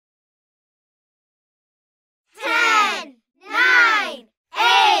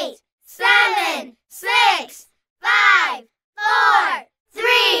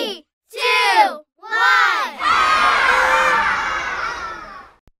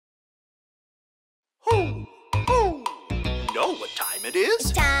know what time it is.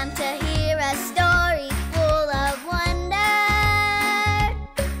 It's time to hear a story full of wonder.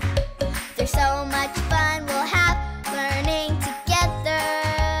 There's so much fun we'll have learning together.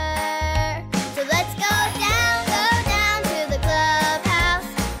 So let's go down to the clubhouse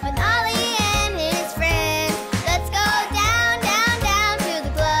with Ollie and his friends. Let's go down to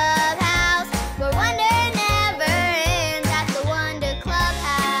the clubhouse where wonder never ends at the Wonder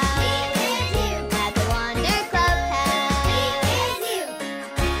Clubhouse. Meet with you at the Wonder Clubhouse. Meet with you.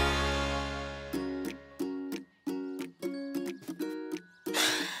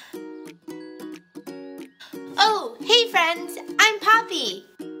 Oh, hey friends, I'm Poppy.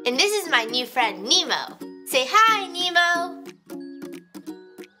 And this is my new friend, Nemo. Say hi, Nemo.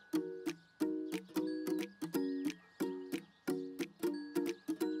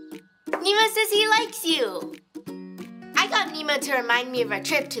 Nemo says he likes you. I got Nemo to remind me of our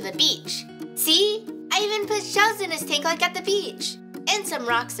trip to the beach. See? I even put shells in his tank like at the beach. And some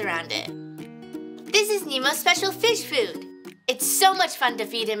rocks around it. This is Nemo's special fish food. It's so much fun to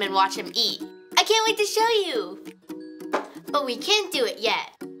feed him and watch him eat. I can't wait to show you. But we can't do it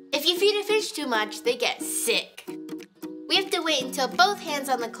yet. If you feed a fish too much, they get sick. We have to wait until both hands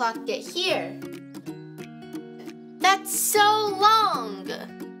on the clock get here. That's so long.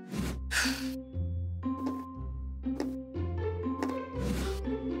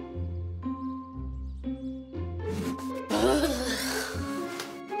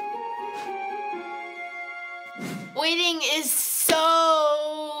 Waiting is so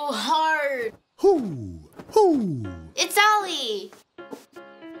hard. Hoo, hoo. It's Ollie.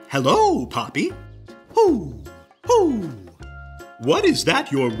 Hello, Poppy. Hoo, hoo. What is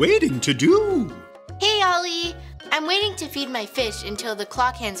that you're waiting to do? Hey, Ollie. I'm waiting to feed my fish until the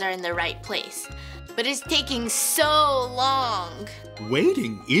clock hands are in the right place. But it's taking so long.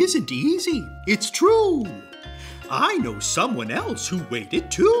 Waiting isn't easy. It's true. I know someone else who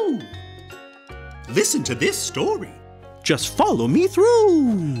waited too. Listen to this story. Just follow me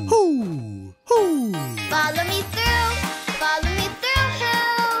through. Hoo, hoo. Follow me through, who?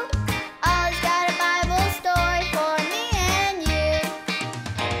 Ollie's got a Bible story for me and you.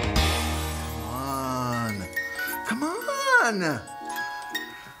 Come on.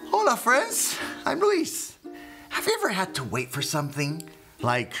 Hola, friends. I'm Luis. Have you ever had to wait for something?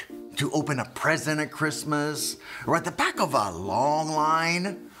 Like to open a present at Christmas? Or at the back of a long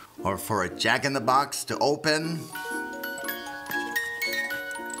line? Or for a Jack-in-the-Box to open?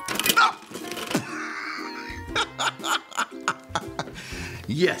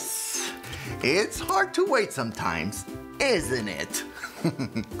 Yes, it's hard to wait sometimes, isn't it?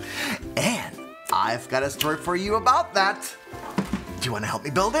 And I've got a story for you about that. Do you want to help me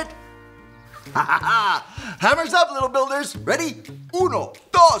build it? Hammers up, little builders. Ready? Uno,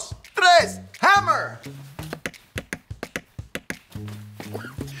 dos, tres, hammer!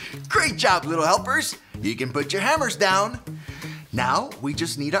 Great job, little helpers. You can put your hammers down. Now we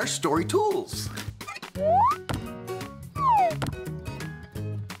just need our story tools.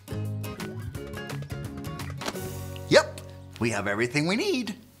 Yep, we have everything we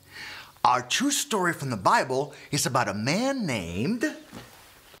need. Our true story from the Bible is about a man named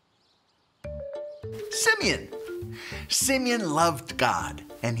Simeon. Simeon loved God,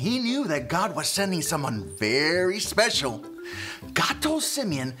 and he knew that God was sending someone very special. God told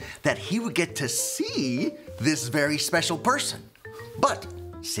Simeon that he would get to see this very special person. But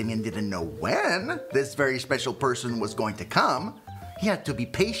Simeon didn't know when this very special person was going to come. He had to be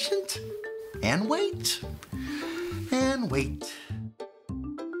patient and wait. And wait.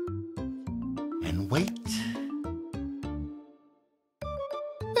 And wait.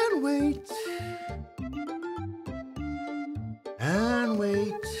 And wait. And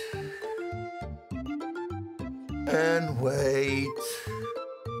wait. And wait.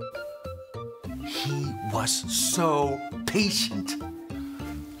 He was so patient.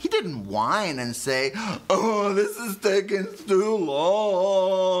 He didn't whine and say, "Oh, this is taking too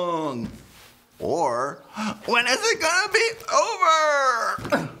long." Or, "When is it gonna be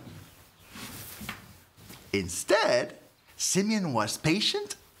over?" Instead, Simeon was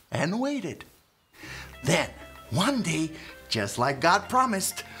patient and waited. Then, one day, just like God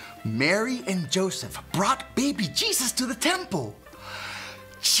promised, Mary and Joseph brought baby Jesus to the temple.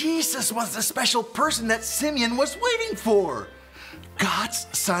 Jesus was the special person that Simeon was waiting for. God's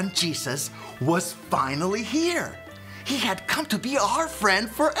son Jesus was finally here. He had come to be our friend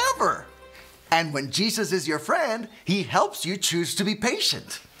forever. And when Jesus is your friend, he helps you choose to be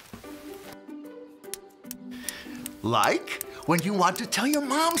patient. Like when you want to tell your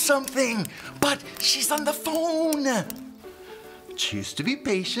mom something, but she's on the phone. Choose to be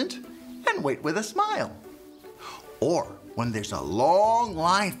patient and wait with a smile. Or when there's a long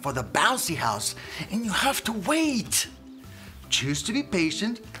line for the bouncy house and you have to wait. Choose to be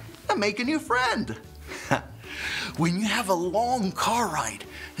patient and make a new friend. When you have a long car ride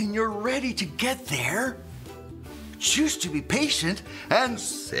and you're ready to get there, choose to be patient and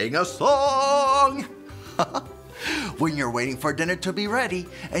sing a song. When you're waiting for dinner to be ready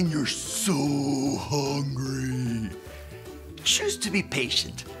and you're so hungry, choose to be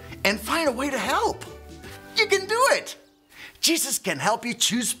patient and find a way to help. You can do it. Jesus can help you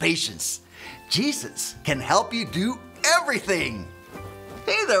choose patience. Jesus can help you do everything.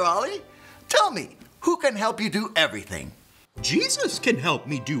 Hey there, Ollie. Tell me, who can help you do everything? Jesus can help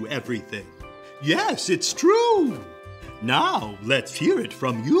me do everything. Yes, it's true. Now, let's hear it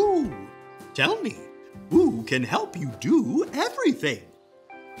from you. Tell me, who can help you do everything?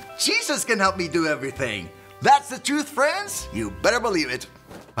 Jesus can help me do everything. That's the truth, friends. You better believe it.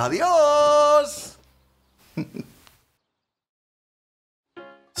 Adios.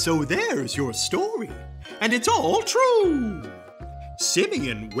 So there's your story, and it's all true.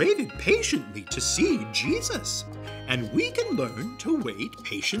 Simeon waited patiently to see Jesus, and we can learn to wait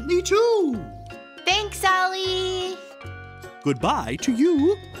patiently too. Thanks, Ollie. Goodbye to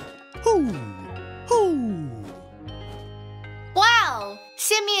you. Hoo, hoo. Wow!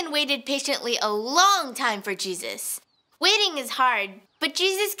 Simeon waited patiently a long time for Jesus. Waiting is hard, but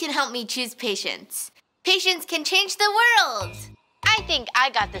Jesus can help me choose patience. Patience can change the world! I think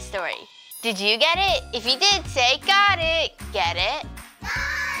I got the story. Did you get it? If you did, say got it. Get it?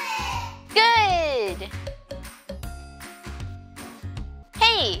 Got it! Good!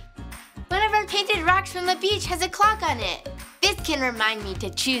 Hey! One of our painted rocks from the beach has a clock on it. This can remind me to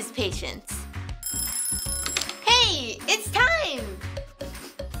choose patience. Hey! It's time!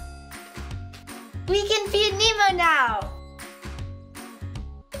 We can feed Nemo now!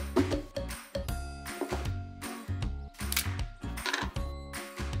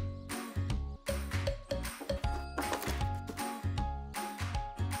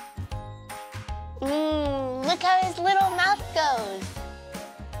 Look how his little mouth goes.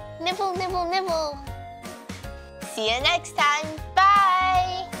 Nibble, nibble, nibble. See you next time.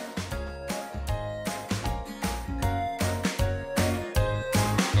 Bye!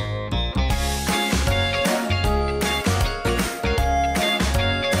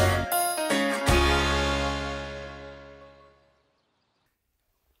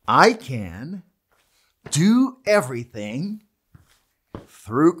 I can do everything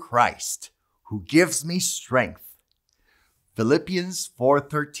through Christ who gives me strength. Philippians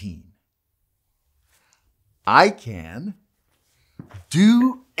 4:13. I can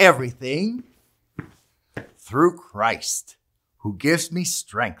do everything through Christ who gives me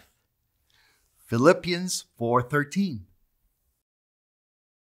strength. Philippians 4:13.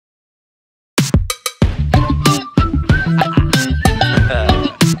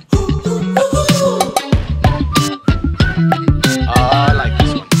 I like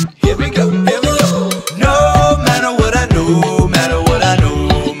this one. Here we go, here we go. No matter what I know, matter what I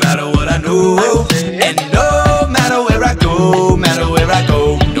know, matter what I know. And no matter where I go, matter where I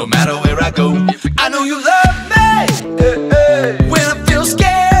go, no matter where I go. I know you love me when I feel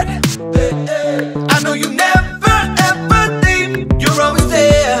scared. I know you never ever leave, you're always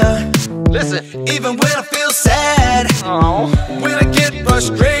there. Listen, even when I feel sad, when I get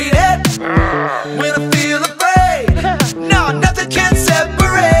frustrated, when I feel afraid, no, nothing can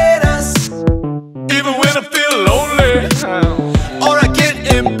separate us. Even when I feel lonely, or I get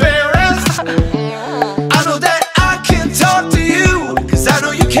embarrassed, I know that I can talk to you, 'cause I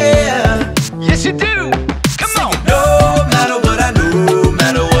know you care. Yes, you do. Come on. No matter what I know,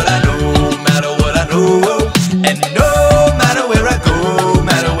 matter what I know, matter what I know. And no matter where I go,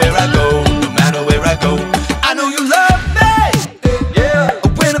 matter where I go, no matter where I go. I know you love me. Yeah.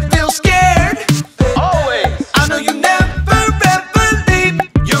 When I feel scared. Oh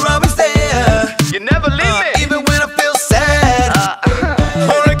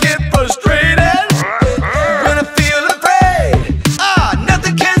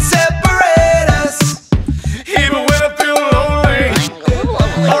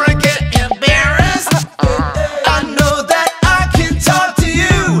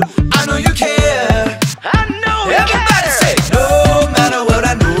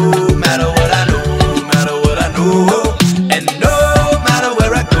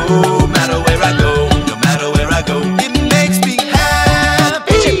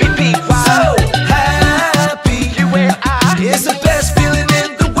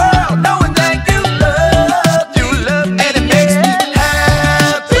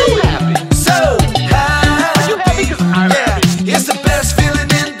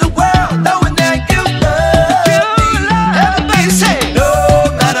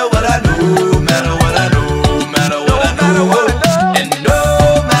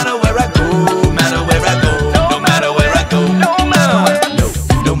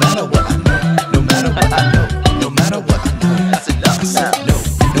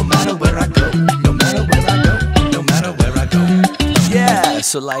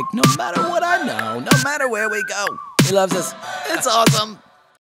So like, no matter what I know, no matter where we go, he loves us. It's awesome.